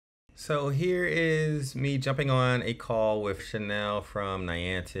So here is me jumping on a call with Chanel from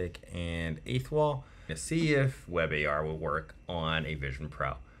Niantic and Eighth Wall to see if WebAR will work on a Vision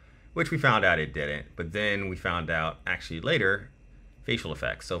Pro, which we found out it didn't. But then we found out actually later facial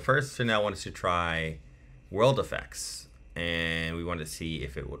effects. So first Chanel wanted to try world effects and we wanted to see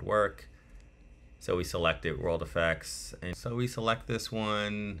if it would work. So we selected world effects, and so we select this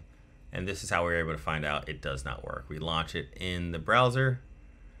one, and this is how we were able to find out it does not work. We launch it in the browser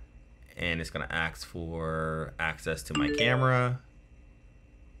and it's going to ask for access to my camera,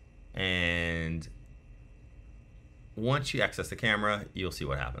 and once you access the camera you'll see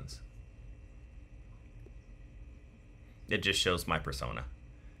what happens. It just shows my persona,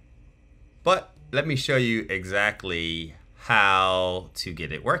 but let me show you exactly how to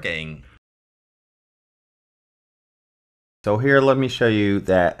get it working. So here, let me show you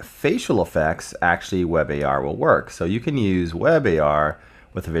that facial effects actually WebAR will work. So you can use WebAR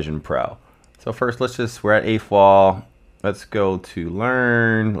with Vision Pro. So first, we're at Eighth Wall. Let's go to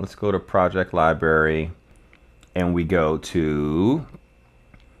Learn. Let's go to Project Library, and we go to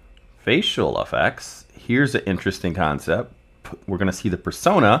Facial Effects. Here's an interesting concept. We're gonna see the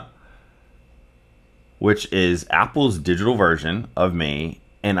persona, which is Apple's digital version of me,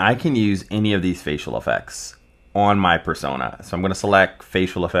 and I can use any of these facial effects on my persona. So I'm going to select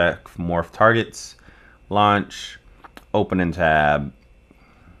facial effect, morph targets, launch, open in tab,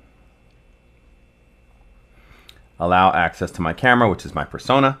 allow access to my camera, which is my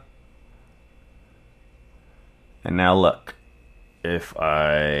persona. And now look, if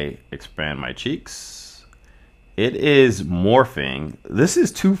I expand my cheeks, it is morphing. This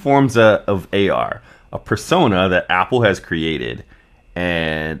is two forms of AR, a persona that Apple has created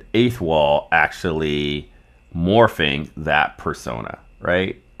and Eighth Wall actually morphing that persona,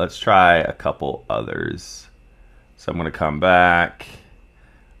 right? Let's try a couple others. So I'm going to come back.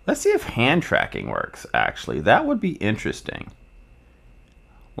 Let's see if hand tracking works, actually. That would be interesting.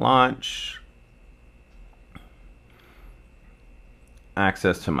 Launch.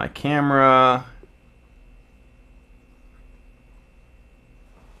 Access to my camera.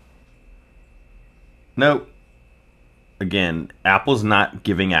 Nope. Again, Apple's not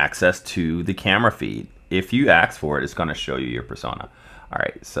giving access to the camera feed. If you ask for it, it's going to show you your persona. All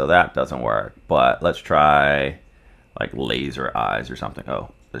right, so that doesn't work, but let's try like laser eyes or something.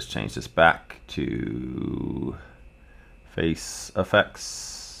 Oh, let's change this back to face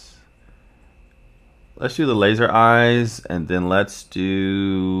effects. Let's do the laser eyes, and then let's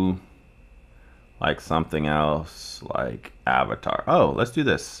do like something else like avatar. Oh, let's do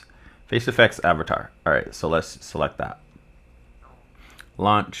this. Face effects avatar. All right, so let's select that.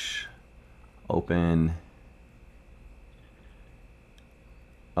 Launch. Open,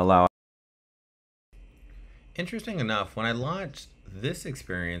 allow. Interesting enough, when I launched this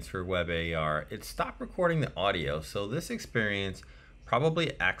experience for WebAR, it stopped recording the audio. So this experience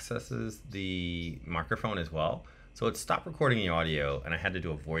probably accesses the microphone as well. So it stopped recording the audio, and I had to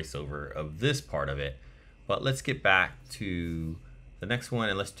do a voiceover of this part of it. But let's get back to the next one,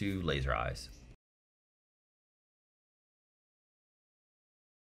 and let's do laser eyes.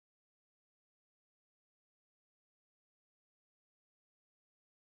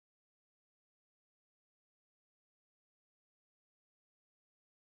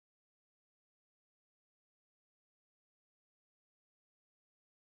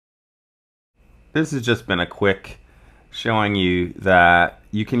 This has just been a quick showing you that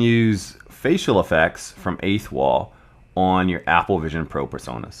you can use facial effects from Eighth Wall on your Apple Vision Pro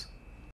personas.